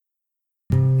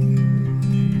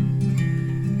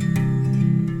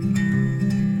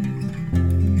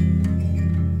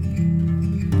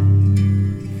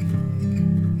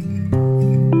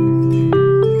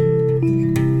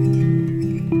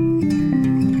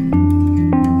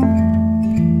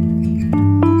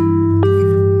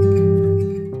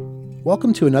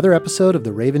Welcome to another episode of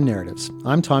the Raven Narratives.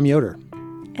 I'm Tom Yoder.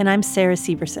 And I'm Sarah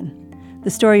Severson.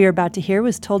 The story you're about to hear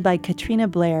was told by Katrina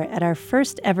Blair at our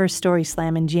first ever Story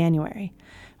Slam in January,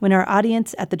 when our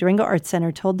audience at the Durango Arts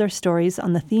Center told their stories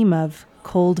on the theme of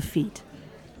cold feet.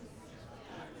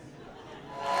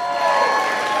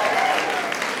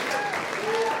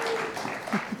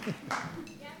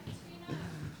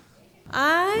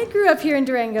 I grew up here in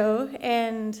Durango,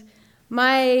 and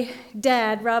my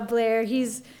dad, Rob Blair,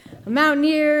 he's a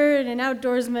mountaineer and an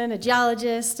outdoorsman, a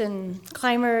geologist and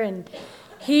climber, and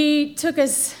he took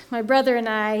us, my brother and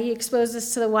I, he exposed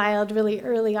us to the wild really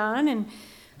early on, and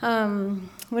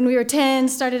when we were 10,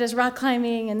 started us rock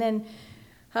climbing, and then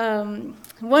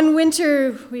one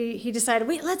winter he decided,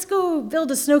 wait, let's go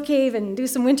build a snow cave and do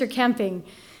some winter camping.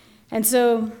 And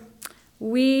so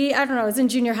I was in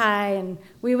junior high, and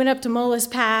we went up to Mullis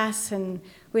Pass, and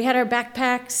we had our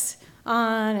backpacks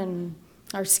on and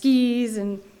our skis,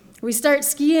 and we start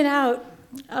skiing out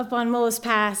up on Mullis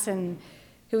Pass, and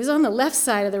it was on the left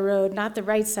side of the road, not the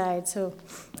right side, so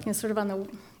sort of on the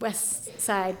west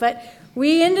side. But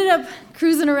we ended up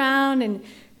cruising around and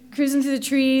cruising through the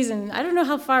trees, and I don't know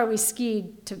how far we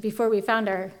skied before we found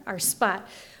our spot,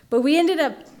 but we ended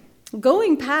up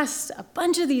going past a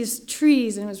bunch of these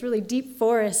trees, and it was really deep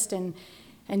forest and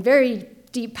very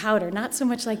deep powder, not so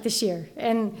much like this year.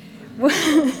 And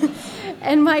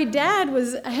and my dad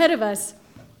was ahead of us,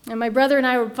 and my brother and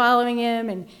I were following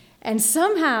him, and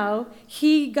somehow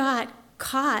he got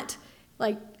caught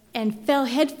and fell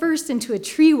headfirst into a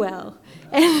tree well,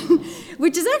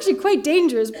 which is actually quite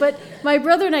dangerous, but my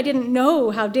brother and I didn't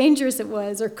know how dangerous it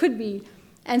was or could be.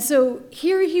 And so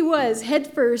here he was,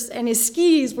 head first, and his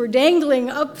skis were dangling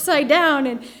upside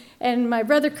down, and my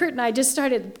brother Kurt and I just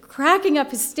started cracking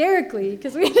up hysterically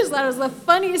because we just thought it was the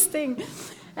funniest thing.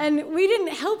 And we didn't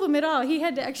help him at all. He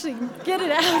had to actually get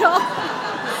it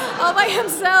out all by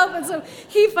himself. And so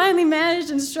he finally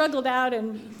managed and struggled out,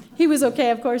 and he was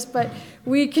okay, of course. But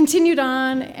we continued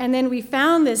on, and then we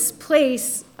found this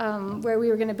place where we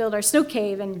were going to build our snow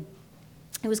cave, and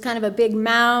it was kind of a big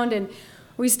mound, and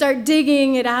we start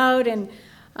digging it out, and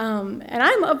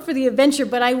I'm up for the adventure,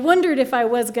 but I wondered if I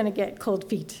was going to get cold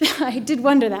feet. I did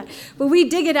wonder that. But we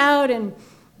dig it out and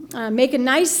make a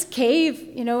nice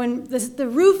cave, and the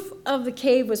roof of the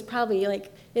cave was probably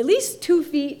at least 2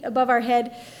 feet above our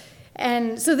head.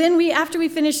 And so then after we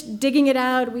finished digging it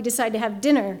out, we decided to have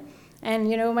dinner. And,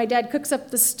 my dad cooks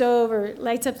up the stove or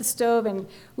lights up the stove, and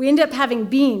we end up having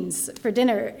beans for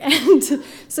dinner. And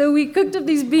so we cooked up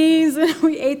these beans, and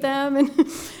we ate them,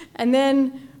 and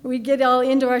then we get all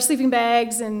into our sleeping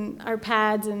bags and our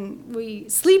pads, and we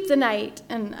sleep the night.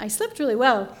 And I slept really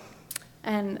well,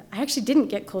 and I actually didn't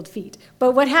get cold feet.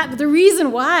 But what happened? The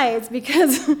reason why is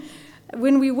because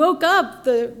when we woke up,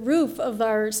 the roof of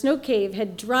our snow cave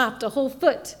had dropped a whole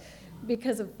foot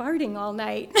because of farting all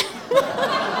night.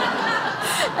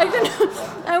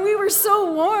 And we were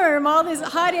so warm, all this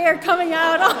hot air coming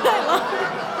out all night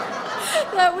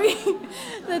long,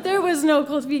 that there was no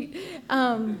cold feet.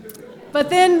 But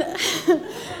then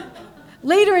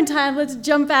later in time, let's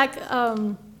jump back,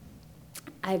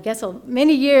 I guess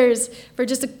many years, for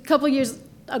just a couple years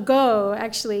ago,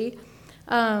 actually.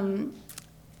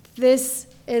 This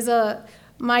is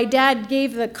my dad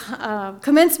gave the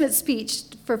commencement speech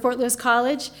for Fort Lewis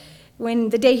College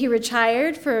the day he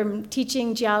retired from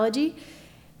teaching geology.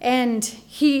 And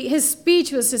his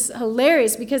speech was just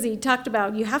hilarious because he talked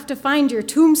about you have to find your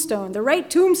tombstone, the right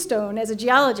tombstone as a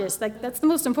geologist. That's the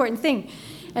most important thing.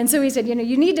 And so he said,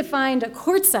 you need to find a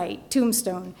quartzite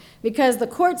tombstone because the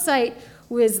quartzite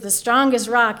was the strongest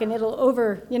rock and it'll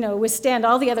withstand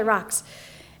all the other rocks.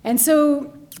 And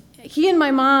so he and my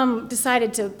mom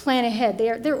decided to plan ahead.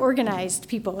 They're organized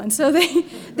people, and so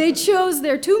they chose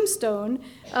their tombstone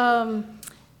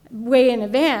way in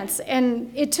advance.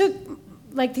 And it took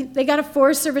they got a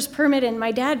Forest Service permit, and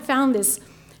my dad found this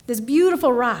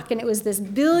beautiful rock, and it was this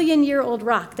billion-year-old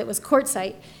rock that was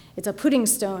quartzite. It's a pudding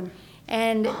stone,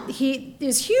 and it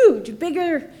was huge,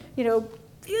 bigger, it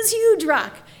was huge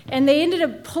rock, and they ended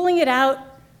up pulling it out.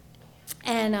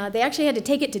 And they actually had to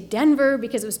take it to Denver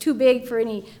because it was too big for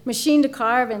any machine to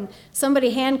carve, and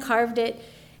somebody hand-carved it.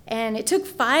 And it took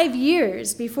 5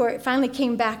 years before it finally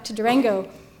came back to Durango,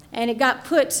 and it got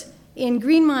put in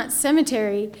Greenmont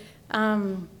Cemetery.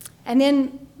 And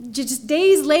then just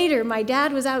days later, my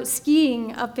dad was out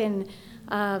skiing up in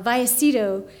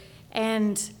Vallecito,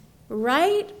 and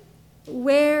right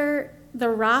where the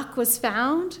rock was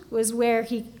found was where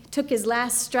he took his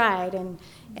last stride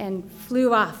and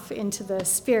flew off into the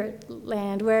spirit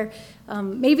land, where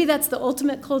maybe that's the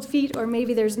ultimate cold feet, or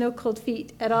maybe there's no cold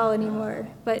feet at all anymore.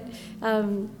 But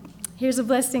here's a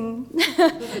blessing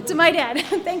to my dad.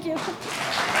 Thank you.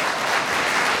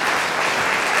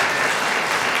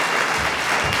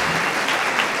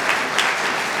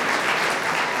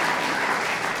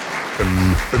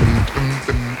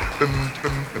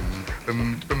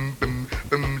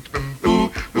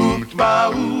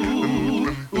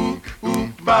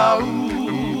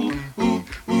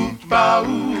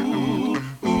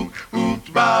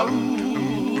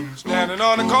 Standing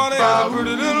on the corner is a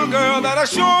pretty little girl that I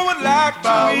sure would like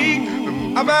to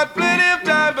meet. I've had plenty of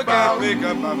time but can't make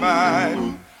up my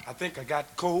mind. I think I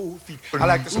got cold feet. I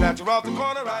like to snatch her off the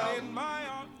corner right in my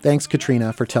arms. Thanks,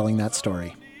 Katrina, for telling that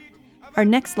story. Our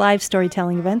next live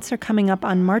storytelling events are coming up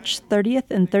on March 30th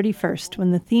and 31st,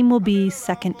 when the theme will be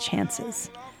Second Chances.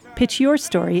 Pitch your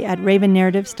story at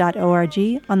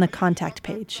ravennarratives.org on the contact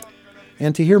page.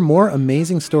 And to hear more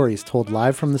amazing stories told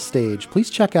live from the stage,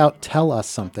 please check out Tell Us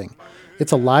Something.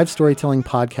 It's a live storytelling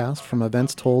podcast from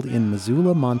events told in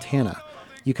Missoula, Montana.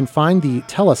 You can find the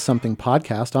Tell Us Something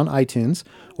podcast on iTunes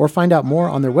or find out more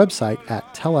on their website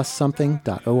at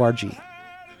tellussomething.org.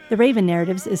 The Raven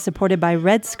Narratives is supported by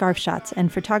Red Scarf Shots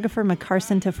and photographer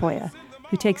Macarson Tafoya,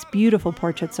 who takes beautiful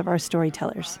portraits of our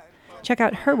storytellers. Check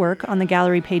out her work on the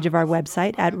gallery page of our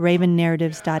website at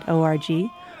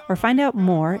ravennarratives.org or find out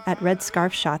more at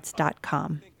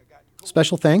redscarfshots.com.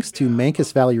 Special thanks to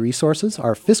Mancos Valley Resources,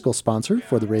 our fiscal sponsor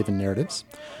for the Raven Narratives.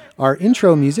 Our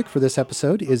intro music for this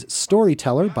episode is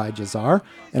Storyteller by Jazar,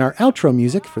 and our outro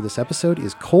music for this episode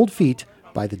is Cold Feet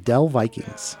by the Dell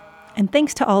Vikings. And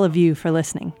thanks to all of you for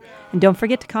listening. And don't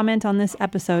forget to comment on this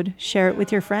episode, share it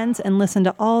with your friends, and listen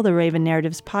to all the Raven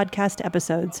Narratives podcast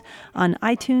episodes on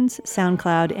iTunes,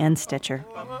 SoundCloud, and Stitcher.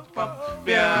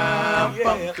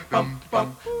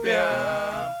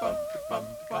 Yeah.